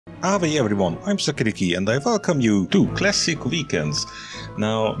Ave everyone, I'm Szakiricky and I welcome you to Classic Weekends.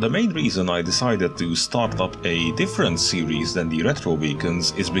 Now, the main reason I decided to start up a different series than the Retro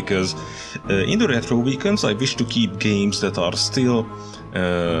Weekends is because in the Retro Weekends I wish to keep games that are still,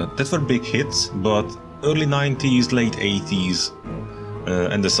 that were big hits, but early 90s, late 80s,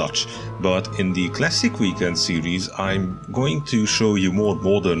 and the such. But in the Classic Weekend series I'm going to show you more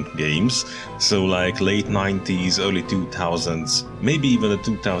modern games, so like late 90s, early 2000s, maybe even the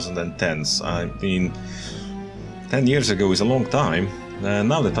 2010s. I mean, 10 years ago is a long time, and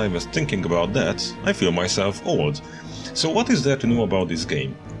now that I was thinking about that, I feel myself old. So what is there to know about this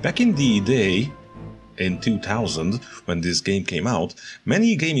game? Back in the day, in 2000, when this game came out,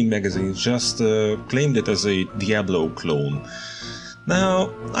 many gaming magazines just claimed it as a Diablo-clone. Now,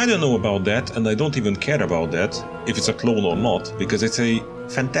 I don't know about that, and I don't even care about that, if it's a clone or not, because it's a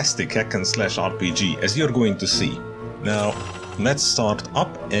fantastic hack-and-slash RPG, as you're going to see. Now, let's start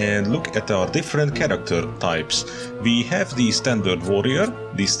up and look at our different character types. We have the standard warrior,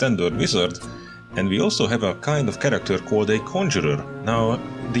 the standard wizard, and we also have a kind of character called a conjurer. Now,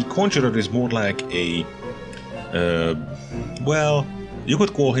 the conjurer is more like a... well, you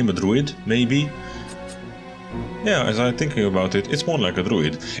could call him a druid, maybe. Yeah, as I'm thinking about it, it's more like a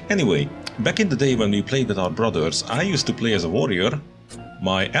druid. Anyway, back in the day when we played with our brothers, I used to play as a warrior.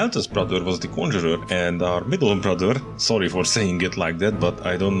 My eldest brother was the conjurer, and our middle brother, sorry for saying it like that, but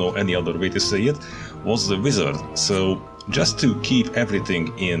I don't know any other way to say it, was the wizard. So, just to keep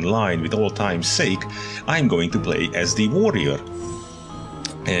everything in line with all time's sake, I'm going to play as the warrior.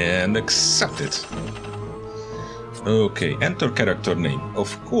 And accept it. Okay, enter character name.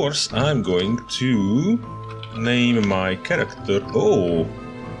 Of course, I'm going to name my character. Oh,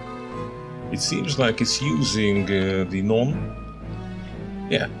 it seems like it's using the non.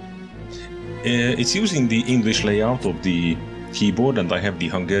 Yeah, it's using the English layout of the keyboard, and I have the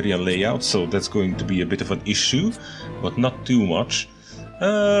Hungarian layout, so that's going to be a bit of an issue, but not too much.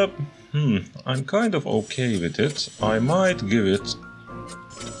 I'm kind of okay with it. I might give it.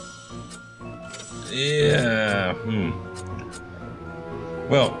 Yeah.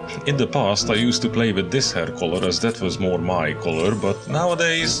 Well, in the past I used to play with this hair color, as that was more my color, but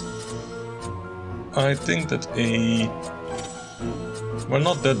nowadays I think that well,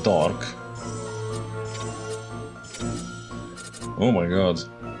 not that dark. Oh my god.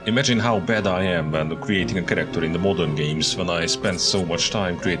 Imagine how bad I am when creating a character in the modern games, when I spend so much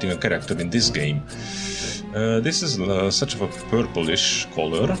time creating a character in this game. This is such of a purplish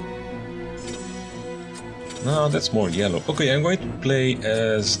color. No, that's more yellow. Okay, I'm going to play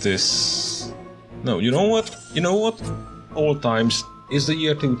as this... No, you know what? You know what? Old times. Is the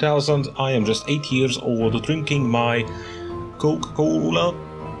year 2000. I am just 8 years old, drinking my Coca-Cola.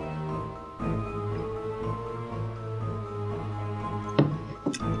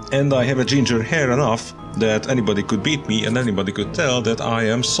 And I have a ginger hair enough that anybody could beat me and anybody could tell that I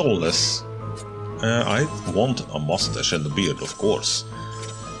am soulless. I want a mustache and a beard, of course.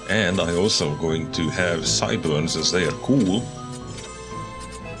 And I'm also going to have sideburns, as they are cool.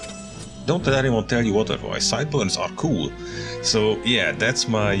 Don't let anyone tell you otherwise, sideburns are cool. So yeah, that's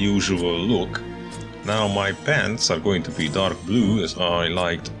my usual look. Now my pants are going to be dark blue, as I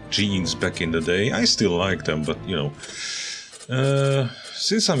liked jeans back in the day. I still like them, but you know.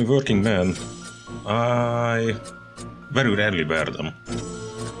 Since I'm a working man, I very rarely wear them.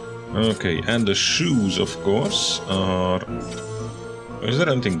 Okay, and the shoes, of course, are... Is there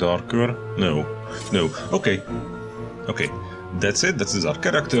anything darker? No. No. Okay. Okay. That's it. That is our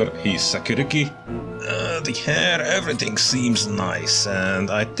character. He's Szakiricky. The hair, everything seems nice.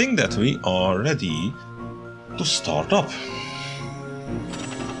 And I think that we are ready to start up.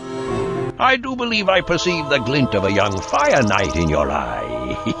 I do believe I perceive the glint of a young fire knight in your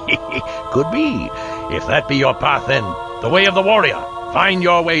eye. Could be. If that be your path, then the way of the warrior. Find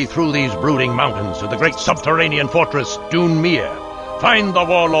your way through these brooding mountains to the great subterranean fortress Dunmere. Find the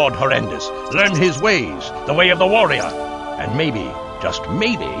warlord Horrendous, learn his ways, the way of the warrior, and maybe, just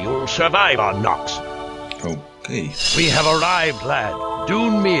maybe, you'll survive our knocks. Okay. We have arrived, lad.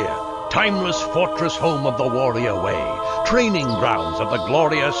 Dunmere, timeless fortress home of the warrior way, training grounds of the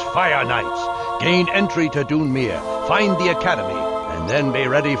glorious fire knights. Gain entry to Dunmere, find the academy, and then be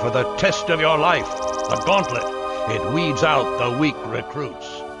ready for the test of your life, the gauntlet. It weeds out the weak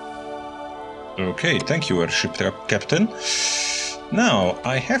recruits. Okay, thank you, Airship Captain. Now,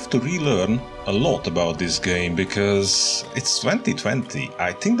 I have to relearn a lot about this game because it's 2020.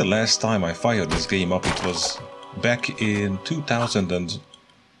 I think the last time I fired this game up, it was back in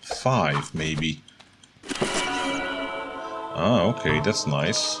 2005, maybe. Ah, okay, that's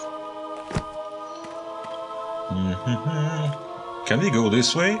nice. Can we go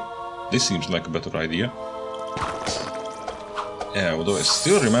this way? This seems like a better idea. Yeah, although I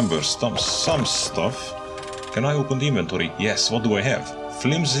still remember some stuff. Can I open the inventory? Yes, what do I have?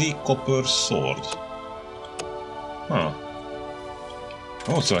 Flimsy copper sword. Huh.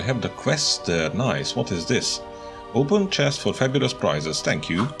 Oh, so I have the quest there. Nice. What is this? Open chest for fabulous prizes. Thank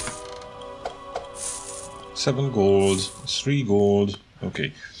you. 7 gold, 3 gold.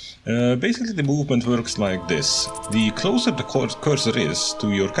 Okay. Basically the movement works like this. The closer the cursor is to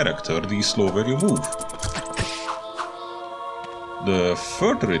your character, the slower you move. The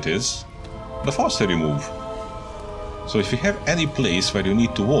further it is, the faster you move. So if you have any place where you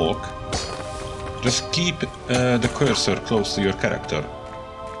need to walk, just keep the cursor close to your character.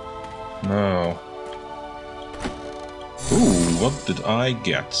 Now... Ooh, what did I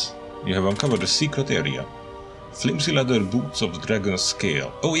get? You have uncovered a secret area. Flimsy leather boots of the dragon's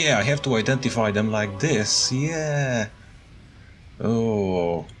scale. Oh yeah, I have to identify them like this, yeah.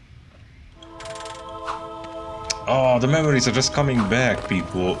 Oh. Oh, the memories are just coming back,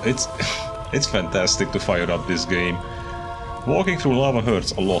 people. It's it's fantastic to fire up this game. Walking through lava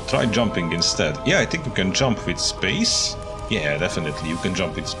hurts a lot. Try jumping instead. Yeah, I think you can jump with space. Yeah, definitely, you can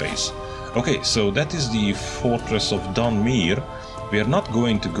jump with space. Okay, so that is the fortress of Dunmere. We are not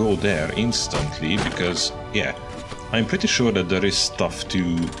going to go there instantly, because, yeah, I'm pretty sure that there is stuff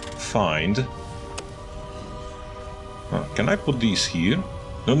to find. Can I put these here?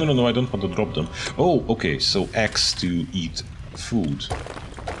 No, no, no, no, I don't want to drop them. Oh, okay, so X to eat food.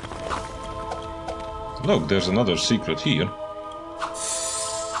 Look, there's another secret here.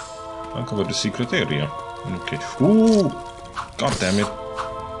 Uncover the secret area. Okay. Ooh! God damn it.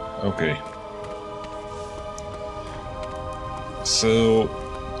 Okay. So,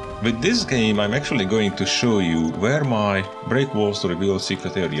 with this game I'm actually going to show you where my break walls to reveal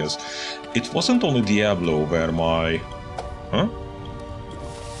secret areas. It wasn't only Diablo where my... Huh?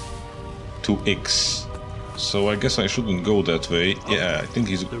 To X. So I guess I shouldn't go that way. Yeah, I think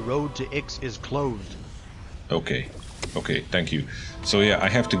he's... The road to X is closed. Okay. Okay, thank you. So yeah, I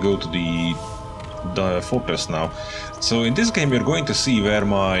have to go to the fortress now. So in this game you're going to see where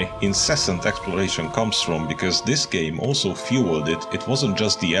my incessant exploration comes from, because this game also fueled it. It wasn't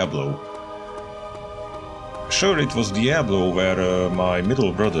just Diablo. Sure, it was Diablo where my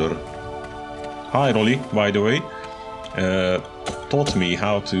middle brother, hi Rolly, by the way, taught me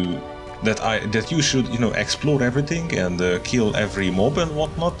how to that you should, you know, explore everything and kill every mob and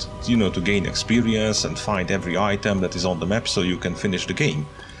whatnot, you know, to gain experience and find every item that is on the map so you can finish the game.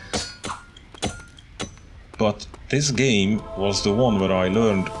 But this game was the one where I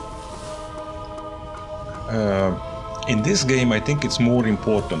learned... in this game I think it's more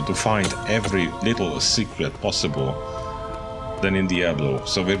important to find every little secret possible than in Diablo.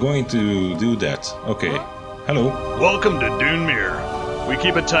 So we're going to do that. Okay. Hello. Welcome to Dunmere. We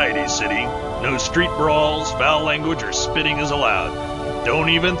keep a tidy city. No street brawls, foul language, or spitting is allowed. Don't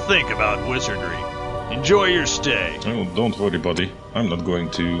even think about wizardry. Enjoy your stay. Oh, don't worry, buddy. I'm not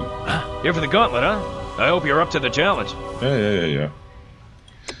going to... Here for the gauntlet, huh? I hope you're up to the challenge. Yeah.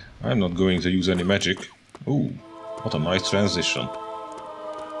 I'm not going to use any magic. Ooh, what a nice transition.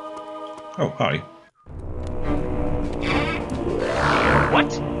 Oh, hi.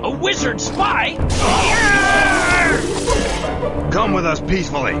 What? A wizard spy? Come with us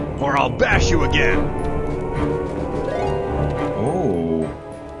peacefully, or I'll bash you again. Oh.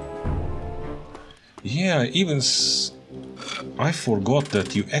 Yeah, I forgot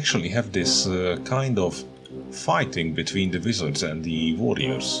that you actually have this kind of fighting between the wizards and the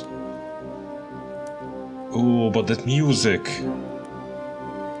warriors. Oh, but that music...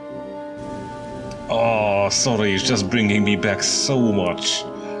 Oh, sorry, it's just bringing me back so much.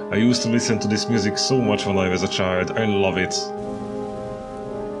 I used to listen to this music so much when I was a child. I love it.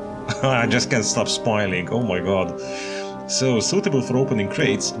 I just can't stop smiling. Oh my god. So, suitable for opening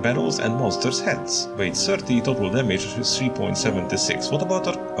crates, battles and monsters' heads. Weight 30, total damage is 3.76. What about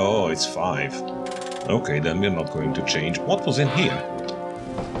our... Oh, it's 5. Okay, then we're not going to change. What was in here?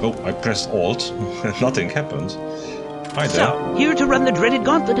 Oh, I pressed Alt. Nothing happened. Hi there. So, here to run the dreaded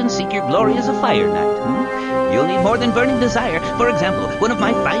gauntlet and seek your glory as a fire knight, You'll need more than burning desire. For example, one of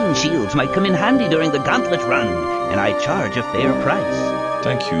my fine shields might come in handy during the gauntlet run, and I charge a fair price.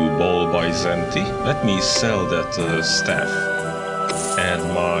 Thank you, Ball Byzanti. Let me sell that staff and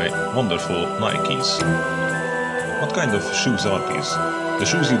my wonderful Nikes. What kind of shoes are these? The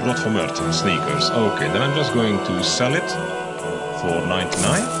shoes you brought from Earth, sneakers. Okay, then I'm just going to sell it for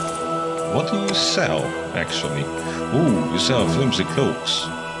 99. What do you sell, actually? Ooh, you sell flimsy cloaks,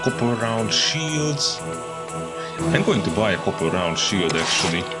 copper round shields. I'm going to buy a copper round shield,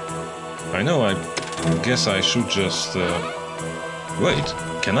 actually. I know, I guess I should just Wait,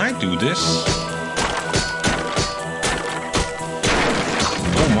 can I do this?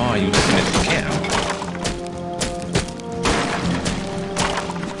 Oh my, you definitely can.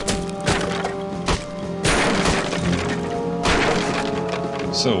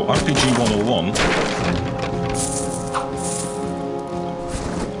 So, RPG 101.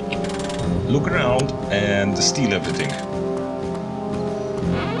 Look around and steal everything.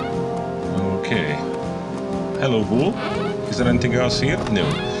 Okay. Hello, Bull. Is there anything else here? No.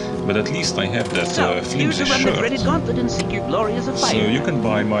 But at least I have that flimsy run the dreaded shirt. gauntlet and seek your glory as a fire. So you can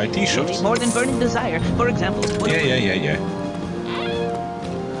buy my t-shirt. Need more than burning desire. For example... Yeah.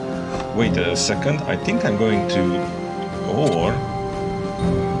 Wait a second. I think I'm going to... Or...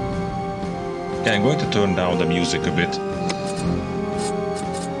 Yeah, I'm going to turn down the music a bit.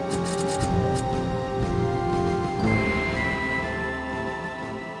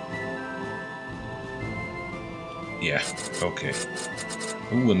 Yeah, okay.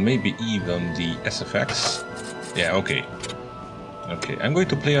 Ooh, and maybe even the SFX. Yeah, okay. Okay, I'm going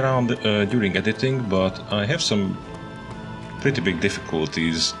to play around during editing, but I have some pretty big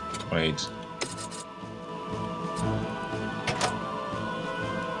difficulties. Wait.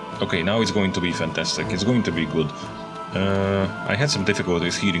 Okay, now it's going to be fantastic. It's going to be good. I had some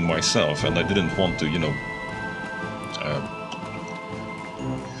difficulties hearing myself, and I didn't want to, you know...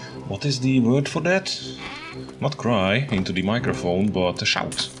 what is the word for that? Not cry into the microphone, but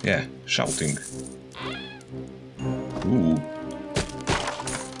shout. Yeah, shouting. Ooh.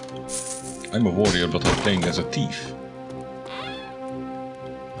 I'm a warrior, but I'm playing as a thief.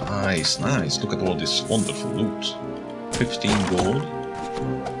 Nice, nice. Look at all this wonderful loot. 15 gold.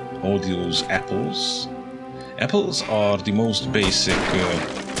 All those apples. Apples are the most basic...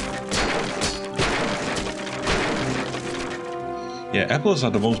 Yeah, apples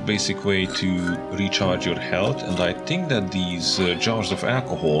are the most basic way to recharge your health, and I think that these jars of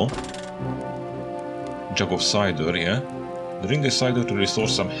alcohol, jug of cider, yeah, drink the cider to restore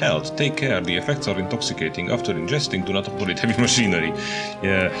some health. Take care, the effects are intoxicating. After ingesting, do not operate heavy machinery.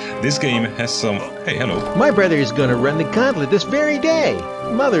 Yeah, this game has some... Hey, hello. My brother is gonna run the gauntlet this very day.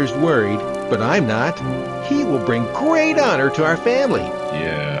 Mother's worried, but I'm not. He will bring great honor to our family.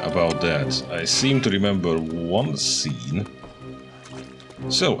 Yeah, about that. I seem to remember one scene.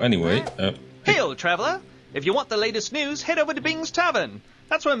 So, anyway... Hail, traveller! If you want the latest news, head over to Bing's Tavern.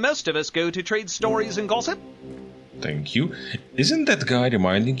 That's where most of us go to trade stories and gossip. Thank you. Isn't that guy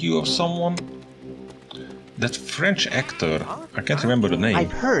reminding you of someone? That French actor. I can't remember the name.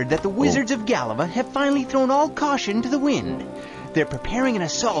 I've heard that the Wizards of Galava have finally thrown all caution to the wind. They're preparing an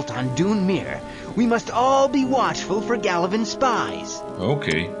assault on Dune Mere. We must all be watchful for Galavan spies.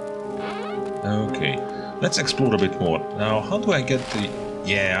 Okay. Okay. Let's explore a bit more. Now, how do I get the...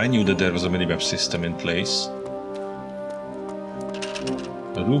 Yeah, I knew that there was a minimap system in place.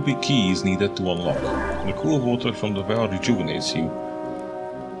 A ruby key is needed to unlock. The cool water from the well rejuvenates you.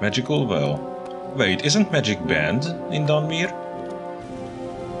 Magical well. Wait, isn't magic banned in Dunmere?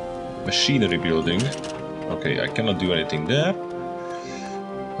 Machinery building. Okay, I cannot do anything there.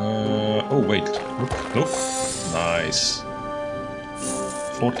 Oh wait, look. Nice.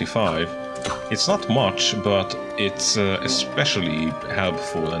 45. It's not much, but it's especially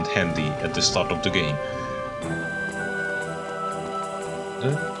helpful and handy at the start of the game.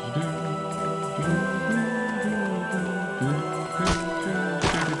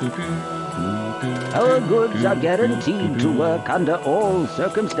 Our goods are guaranteed to work under all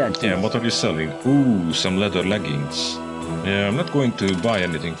circumstances. Yeah, what are you selling? Ooh, some leather leggings. Yeah, I'm not going to buy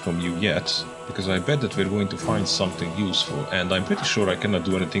anything from you yet, because I bet that we're going to find something useful, and I'm pretty sure I cannot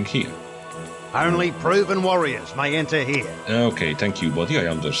do anything here. Only proven warriors may enter here. Okay, thank you, buddy, I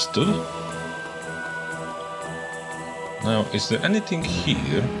understood. Now, is there anything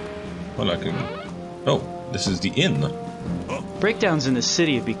here? Well, I can... Oh, this is the inn. Breakdowns in the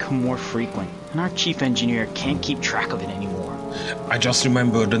city have become more frequent, and our chief engineer can't keep track of it anymore. I just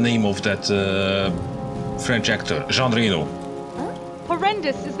remember the name of that French actor, Jean Reno. Huh?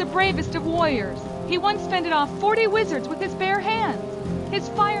 Horrendous is the bravest of warriors. He once fended off 40 wizards with his bare hands. His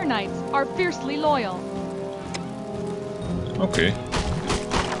fire knights are fiercely loyal. Okay.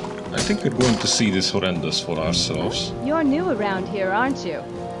 I think we're going to see this horrendous for ourselves. You're new around here, aren't you?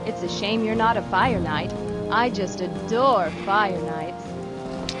 It's a shame you're not a fire knight. I just adore fire knights.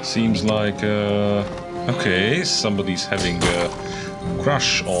 Seems like, okay, somebody's having a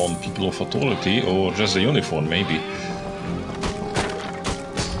crush on people of authority, or just the uniform, maybe.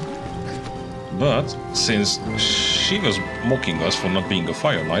 But, since she was mocking us for not being a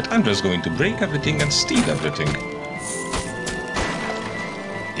fire knight, I'm just going to break everything and steal everything.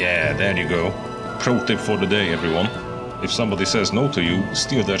 Yeah, there you go. Pro tip for the day, everyone. If somebody says no to you,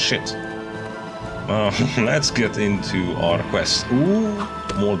 steal their shit. Let's get into our quest. Ooh,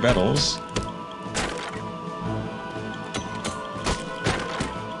 more battles.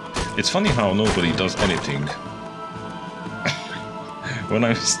 It's funny how nobody does anything when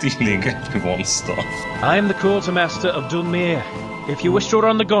I'm stealing everyone's stuff. I'm the quartermaster of Dunmere. If you wish to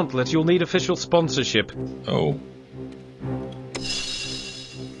run the gauntlet, you'll need official sponsorship. Oh.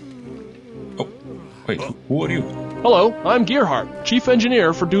 Oh, wait, who are you? Hello, I'm Gearhart, Chief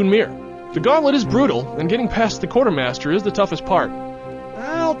Engineer for Dunmere. The gauntlet is brutal, and getting past the quartermaster is the toughest part.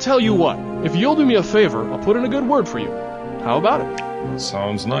 I'll tell you what, if you'll do me a favor, I'll put in a good word for you. How about it?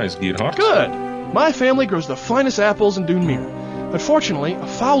 Sounds nice, Gearhart. Good! My family grows the finest apples in Dunmere. Unfortunately, a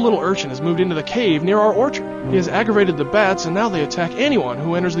foul little urchin has moved into the cave near our orchard. He has aggravated the bats, and now they attack anyone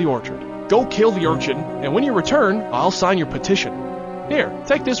who enters the orchard. Go kill the urchin, and when you return, I'll sign your petition. Here,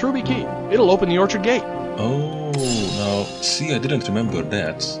 take this ruby key. It'll open the orchard gate. Oh, now, see, I didn't remember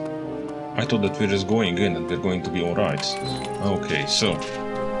that. I thought that we're just going in and we're going to be alright. Okay, so...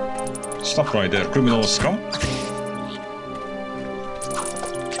 Stop right there, criminal scum.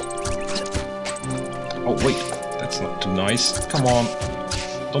 Oh, wait. That's not too nice. Come on.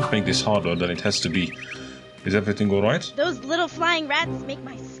 Don't make this harder than it has to be. Is everything alright? Those little flying rats make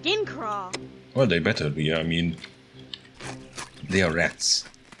my skin crawl. Well, they better be. I mean... They are rats.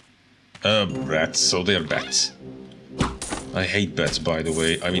 Rats, so they're bats. I hate bats, by the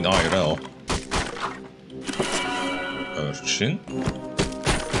way. I mean IRL. Urchin.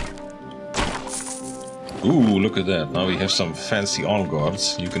 Ooh, look at that. Now we have some fancy arm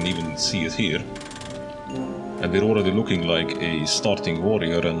guards. You can even see it here. And they're already looking like a starting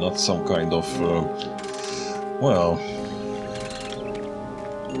warrior and not some kind of... well...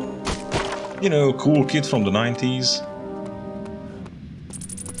 You know, cool kid from the 90s.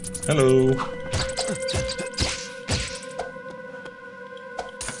 Hello.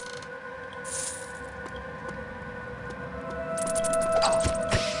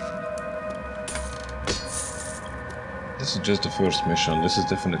 This is just the first mission. This is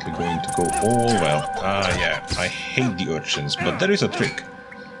definitely going to go all well. Ah, yeah, I hate the urchins, but there is a trick.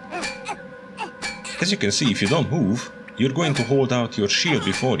 As you can see, if you don't move, you're going to hold out your shield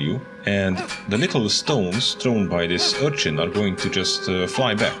before you, and the little stones thrown by this urchin are going to just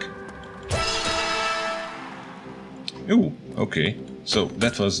fly back. Ooh, okay. So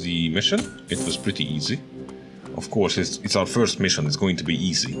that was the mission. It was pretty easy. Of course, it's our first mission. It's going to be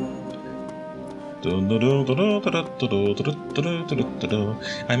easy.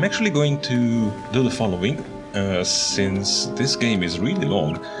 I'm actually going to do the following, since this game is really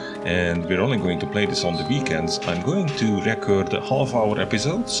long and we're only going to play this on the weekends. I'm going to record half-hour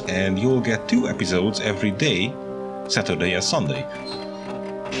episodes, and you'll get 2 episodes every day, Saturday and Sunday.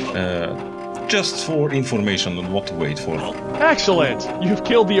 Just for information on what to wait for. Excellent! You've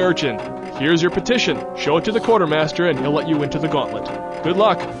killed the urchin. Here's your petition. Show it to the quartermaster and he'll let you into the gauntlet. Good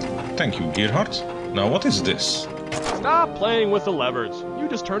luck. Thank you, Gearhart. Now what is this? Stop playing with the levers. You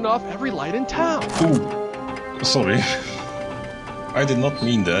just turned off every light in town. Ooh, sorry. I did not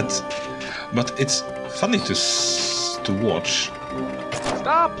mean that. But it's funny to watch.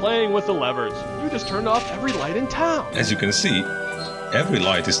 Stop playing with the levers. You just turned off every light in town. As you can see, every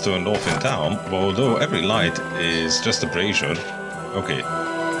light is turned off in town, although every light is just a brazier. Okay.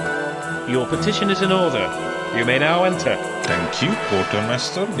 Your petition is in order. You may now enter. Thank you,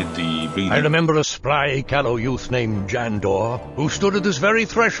 Quartermaster, with the breathing. I remember a spry, callow youth named Jandor, who stood at this very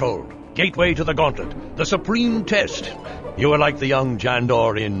threshold, gateway to the gauntlet, the supreme test. You were like the young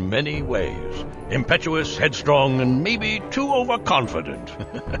Jandor in many ways. Impetuous, headstrong, and maybe too overconfident.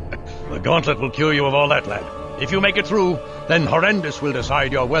 The gauntlet will cure you of all that, lad. If you make it through, then Horrendous will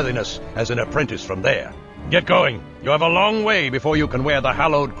decide your worthiness as an apprentice from there. Get going. You have a long way before you can wear the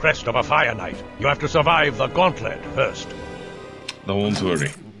hallowed crest of a Fire Knight. You have to survive the gauntlet first. Don't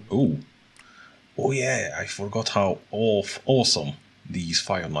worry. Oh. Oh yeah, I forgot how awesome these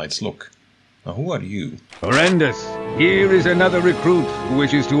Fire Knights look. Now who are you? Horrendous. Here is another recruit who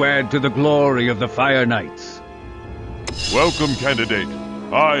wishes to add to the glory of the Fire Knights. Welcome, candidate.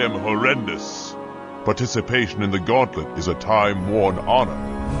 I am Horrendous. Participation in the gauntlet is a time-worn honor.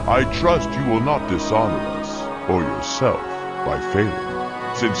 I trust you will not dishonor us, or yourself, by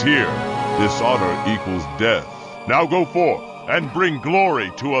failing. Since here, dishonor equals death. Now go forth, and bring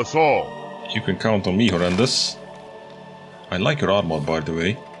glory to us all. You can count on me, Horrendous. I like your armor, by the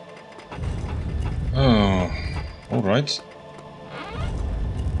way. Oh, alright.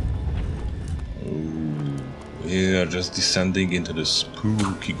 We are just descending into the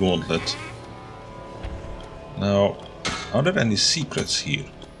spooky gauntlet. Now, are there any secrets here?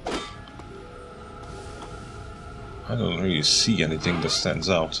 I don't really see anything that stands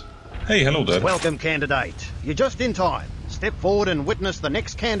out. Hey, hello there. Welcome, candidate. You're just in time. Step forward and witness the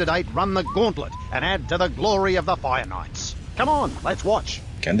next candidate run the gauntlet and add to the glory of the Fire Knights. Come on, let's watch.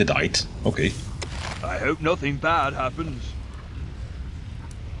 Candidate? Okay. I hope nothing bad happens.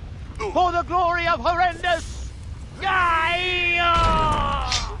 For the glory of Horrendous!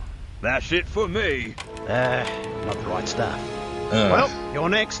 That's it for me. Not the right stuff. Well, you're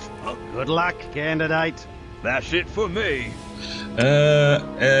next. Good luck, candidate. That's it for me.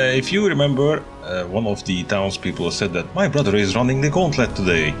 If you remember, one of the townspeople said that my brother is running the gauntlet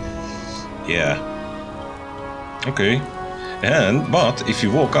today. Yeah. Okay. But if you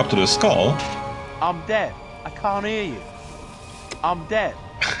walk up to the skull... I'm dead. I can't hear you. I'm dead.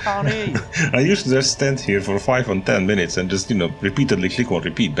 I can't hear you. I used to just stand here for 5 or 10 minutes and just, repeatedly click on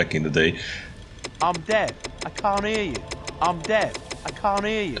repeat back in the day. I'm dead. I can't hear you. I'm dead. I can't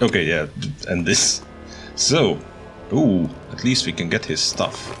hear you. Okay, yeah, and this. So, ooh, at least we can get his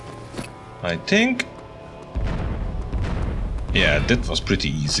stuff. I think... Yeah, that was pretty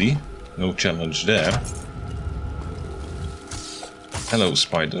easy. No challenge there. Hello,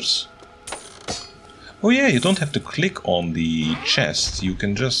 spiders. Oh yeah, you don't have to click on the chest. You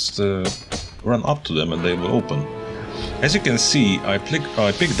can just run up to them and they will open. As you can see, I picked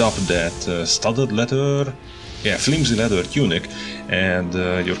up that studded leather... Yeah, flimsy leather tunic, and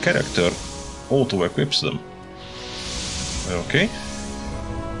your character auto-equips them. Okay.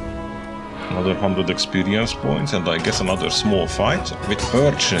 Another 100 experience points, and I guess another small fight with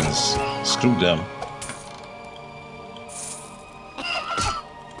urchins. Screw them.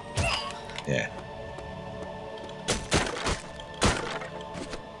 Yeah.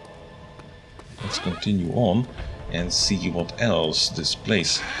 Let's continue on and see what else this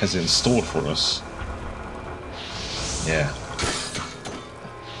place has in store for us. Yeah.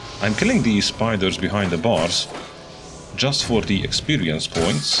 I'm killing these spiders behind the bars just for the experience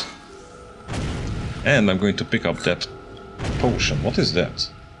points. And I'm going to pick up that potion. What is that?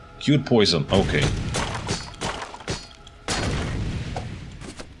 Cured poison. Okay.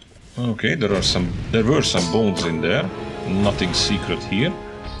 Okay, there were some bones in there. Nothing secret here.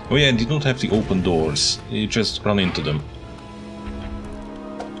 Oh yeah, and you don't have the open doors. You just run into them.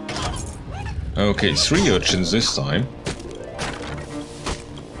 Okay, 3 urchins this time.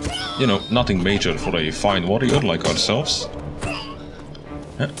 Nothing major for a fine warrior like ourselves.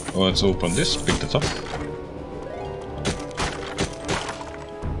 Let's open this, pick it up.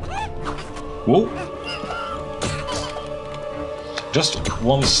 Whoa! Just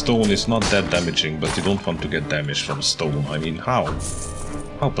 1 stone is not that damaging, but you don't want to get damaged from stone. I mean, how?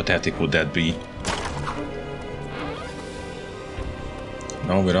 How pathetic would that be?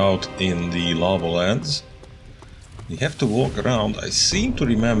 Now we're out in the lava lands. We have to walk around. I seem to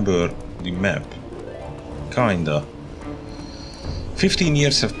remember the map. Kinda. 15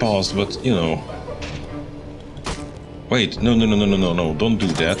 years have passed, but Wait, no, don't do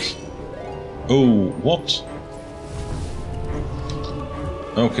that. Oh, what?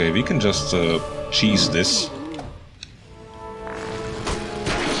 Okay, we can just cheese this.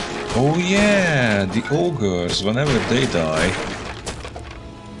 Oh yeah, the ogres, whenever they die,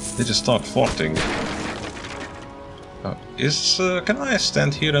 they just start farting. Can I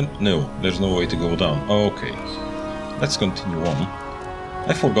stand here and... No, there's no way to go down. Okay, let's continue on.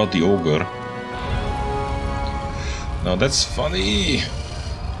 I forgot the ogre. Now that's funny.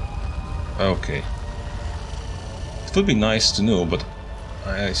 Okay. It would be nice to know, but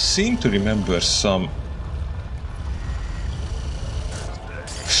I seem to remember some...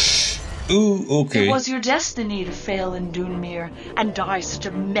 Ooh, okay. It was your destiny to fail in Dunmere and die such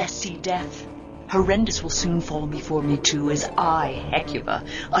a messy death. Horrendous will soon fall before me too, as I, Hecuba,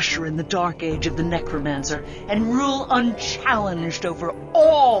 usher in the dark age of the necromancer and rule unchallenged over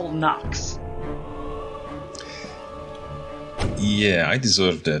all Nox. Yeah, I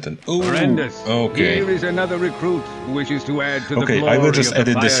deserve that. And Horrendous. Okay. Here is another recruit who wishes to add to the glory. Okay, I will just of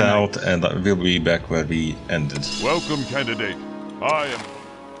the edit this Fire out, Knights. and I will be back where we ended. Welcome, candidate. I am...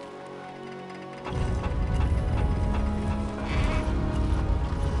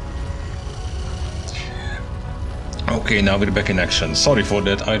 Okay, now we're back in action. Sorry for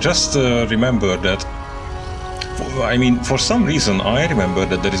that. I just remember that... for some reason I remember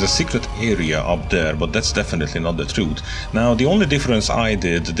that there is a secret area up there, but that's definitely not the truth. Now, the only difference I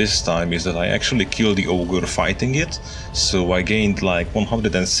did this time is that I actually killed the ogre fighting it, so I gained like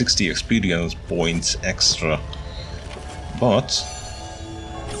 160 experience points extra. But...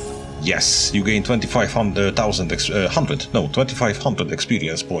 yes, you gain 2,500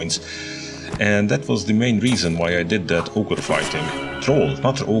 experience points. And that was the main reason why I did that ogre fighting. Troll,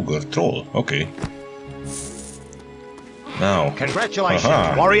 not ogre, troll, okay. Now. Congratulations,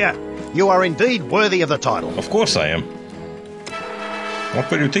 Aha. warrior. You are indeed worthy of the title. Of course I am. What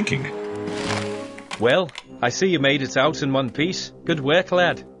were you thinking? Well, I see you made it out in one piece. Good work,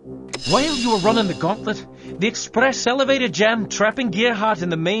 lad. While you were running the gauntlet, the express elevator jammed, trapping Gerhardt in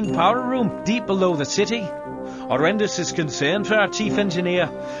the main power room deep below the city. Horrendous is concerned for our chief engineer.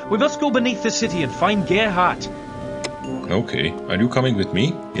 We must go beneath the city and find Gerhardt. Okay, are you coming with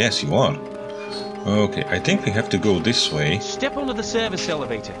me? Yes, you are. Okay, I think we have to go this way. Step onto the service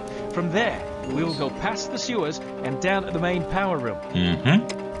elevator. From there, we will go past the sewers and down to the main power room.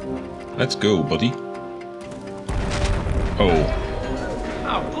 Mm-hmm. Let's go, buddy. Oh.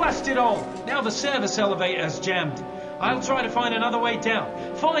 Oh, blast it all! Now the service elevator has jammed. I'll try to find another way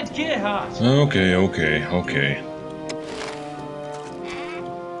down. Find Gerhardt! Okay.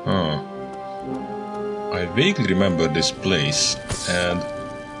 Huh. I vaguely remember this place, and...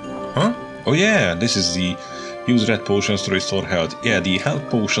 Huh? Oh yeah, this is the... Use red potions to restore health. Yeah, the health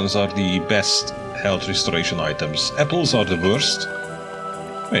potions are the best health restoration items. Apples are the worst.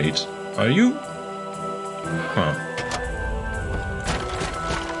 Wait, are you? Huh.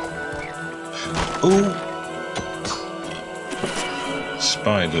 Oh!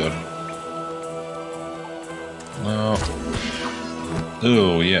 Spider. Now...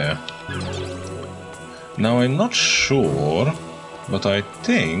 Oh, yeah. Now I'm not sure, but I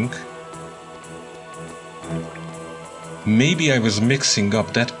think... Maybe I was mixing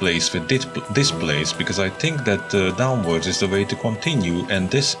up that place with this place, because I think that downwards is the way to continue, and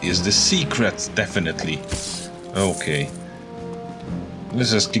this is the secret, definitely. Okay.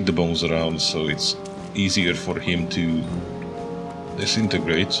 Let's just kick the bones around so it's easier for him to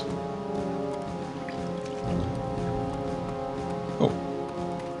disintegrate. Oh.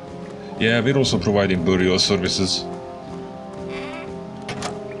 Yeah, we're also providing burial services.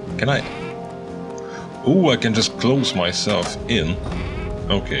 Can I... Oh, I can just close myself in.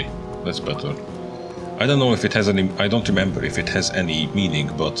 Okay, that's better. I don't know if it has any... I don't remember if it has any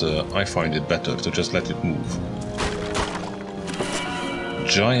meaning, but I find it better to just let it move.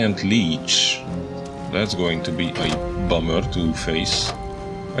 Giant leech. That's going to be a bummer to face.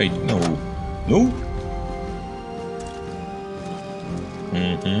 Wait, no. No?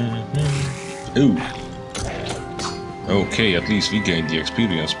 Ooh. Okay, at least we gained the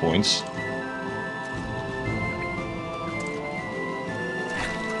experience points.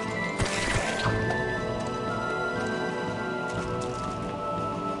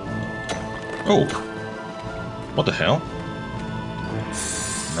 Oh! What the hell?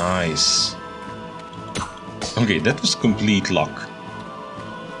 Nice. Okay, that was complete luck.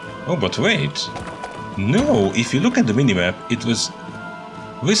 Oh, but wait. No, if you look at the minimap, it was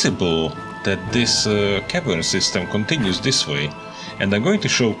visible that this cavern system continues this way. And I'm going to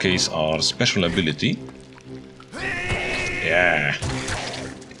showcase our special ability. Yeah.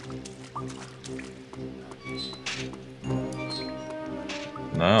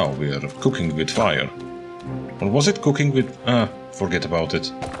 Now we are cooking with fire. Or was it cooking with... forget about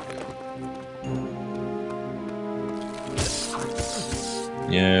it.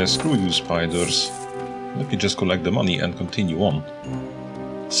 Yeah, screw you, spiders. Let me just collect the money and continue on.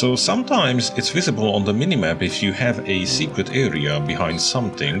 So sometimes it's visible on the minimap if you have a secret area behind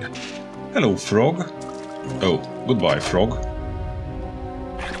something. Hello, frog. Oh, goodbye, frog.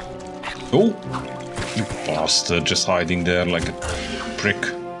 Oh! You bastard, just hiding there like a prick.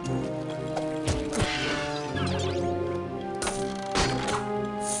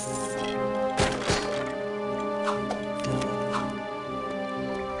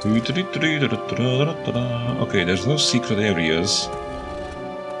 Okay, there's no secret areas.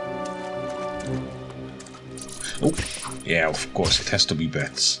 Oh, yeah, of course, it has to be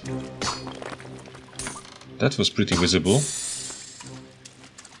bats. That was pretty visible.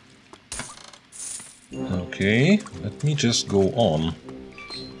 Okay, let me just go on.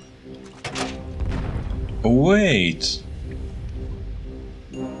 Oh, wait!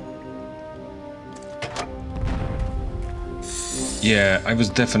 Yeah, I was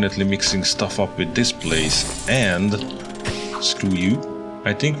definitely mixing stuff up with this place, and... Screw you.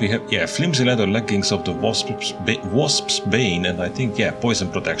 I think we have, yeah, flimsy leather leggings of the Wasp's Bane, and I think, yeah,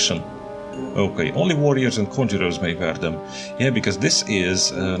 poison protection. Okay, only warriors and conjurers may wear them. Yeah, because this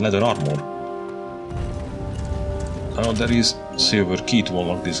is leather armor. Now there is silver key to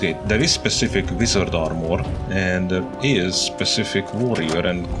unlock this gate. There is specific wizard armor, and there is specific warrior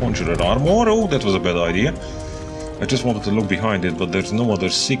and conjurer armor. Oh, that was a bad idea. I just wanted to look behind it, but there's no other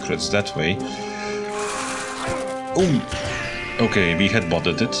secrets that way. Oh! Okay, we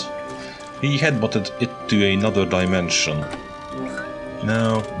headbutted it. We headbutted it to another dimension.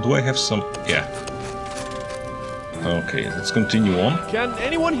 Now, do I have some... yeah. Okay, let's continue on. Can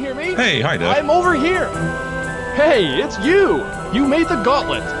anyone hear me? Hey, hi there. I'm over here. Hey, it's you. You made the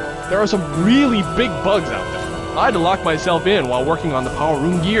gauntlet. There are some really big bugs out there. I had to lock myself in while working on the power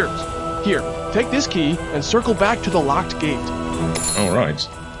room gears. Here, take this key and circle back to the locked gate. Alright.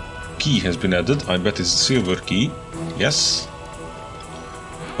 Key has been added. I bet it's a silver key. Yes.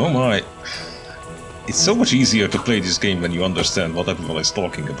 Oh my. It's so much easier to play this game when you understand what everyone is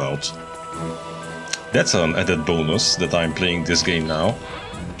talking about. That's an added bonus that I'm playing this game now.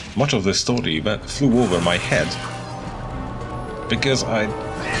 Much of the story flew over my head because I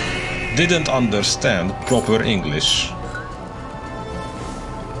didn't understand proper English.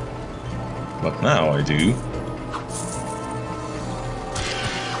 But now I do.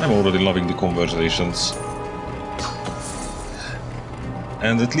 I'm already loving the conversations.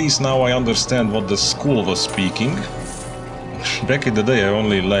 And at least now I understand what the school was speaking. Back in the day I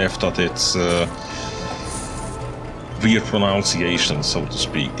only laughed at its weird pronunciation, so to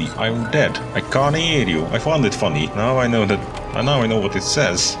speak. The "I'm dead, I can't hear you." I found it funny. Now I know that. Now I know what it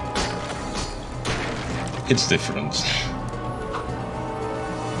says. It's different.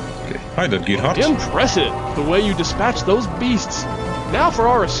 Okay. Hi there, Gerhard. Impressive, the way you dispatched those beasts. Now for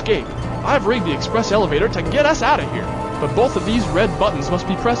our escape. I've rigged the express elevator to get us out of here. But both of these red buttons must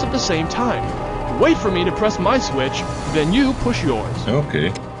be pressed at the same time. Wait for me to press my switch, then you push yours.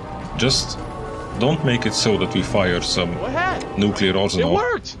 Okay. Just don't make it so that we fire some nuclear arsenal. It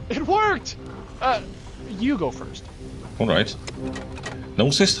worked! It worked! You go first. Alright.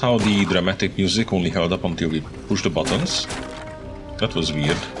 Noticed how the dramatic music only held up until we pushed the buttons? That was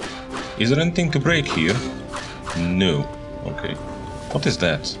weird. Is there anything to break here? No. Okay. What is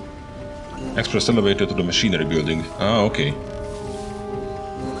that? Express elevator to the machinery building. Ah, okay.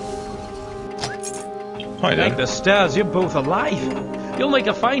 Hi there. Thank the stars, you're both alive. You'll make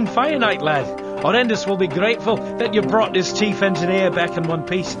a fine fire knight, lad. Horrendous will be grateful that you brought this chief engineer back in one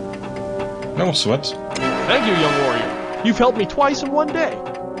piece. No sweat. Thank you, young warrior. You've helped me twice in one day.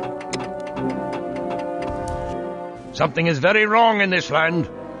 Something is very wrong in this land.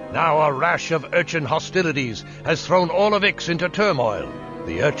 Now a rash of urchin hostilities has thrown all of Ix into turmoil.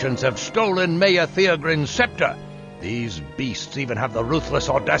 The urchins have stolen Mayor Theogrin's scepter. These beasts even have the ruthless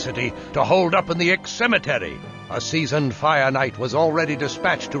audacity to hold up in the Ix cemetery. A seasoned fire knight was already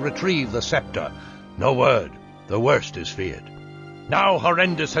dispatched to retrieve the scepter. No word. The worst is feared. Now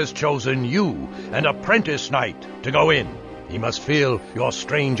Horrendous has chosen you, an apprentice knight, to go in. He must feel your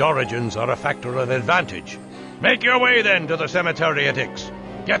strange origins are a factor of advantage. Make your way then to the cemetery at Ix.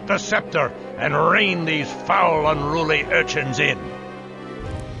 Get the scepter and rein these foul, unruly urchins in.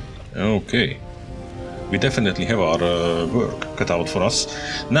 Okay. We definitely have our work cut out for us.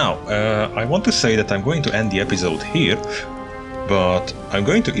 Now, I want to say that I'm going to end the episode here, but I'm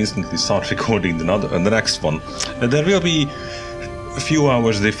going to instantly start recording the next one. There will be a few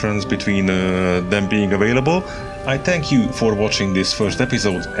hours difference between them being available. I thank you for watching this first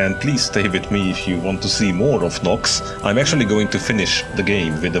episode, and please stay with me if you want to see more of Nox. I'm actually going to finish the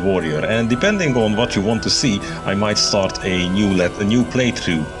game with the warrior, and depending on what you want to see, I might start a new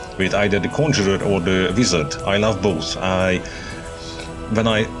playthrough with either the conjurer or the wizard. I love both. When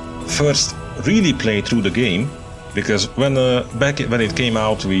I first really played through the game, because when it came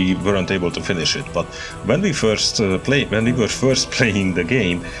out we weren't able to finish it, but when we were first playing the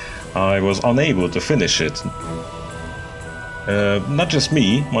game, I was unable to finish it. Not just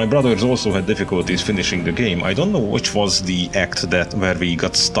me, my brothers also had difficulties finishing the game. I don't know which was the act where we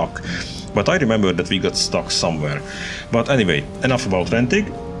got stuck, but I remember that we got stuck somewhere. But anyway, enough about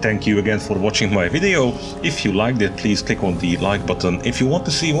ranting. Thank you again for watching my video. If you liked it, please click on the like button. If you want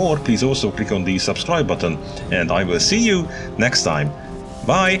to see more, please also click on the subscribe button. And I will see you next time.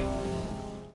 Bye!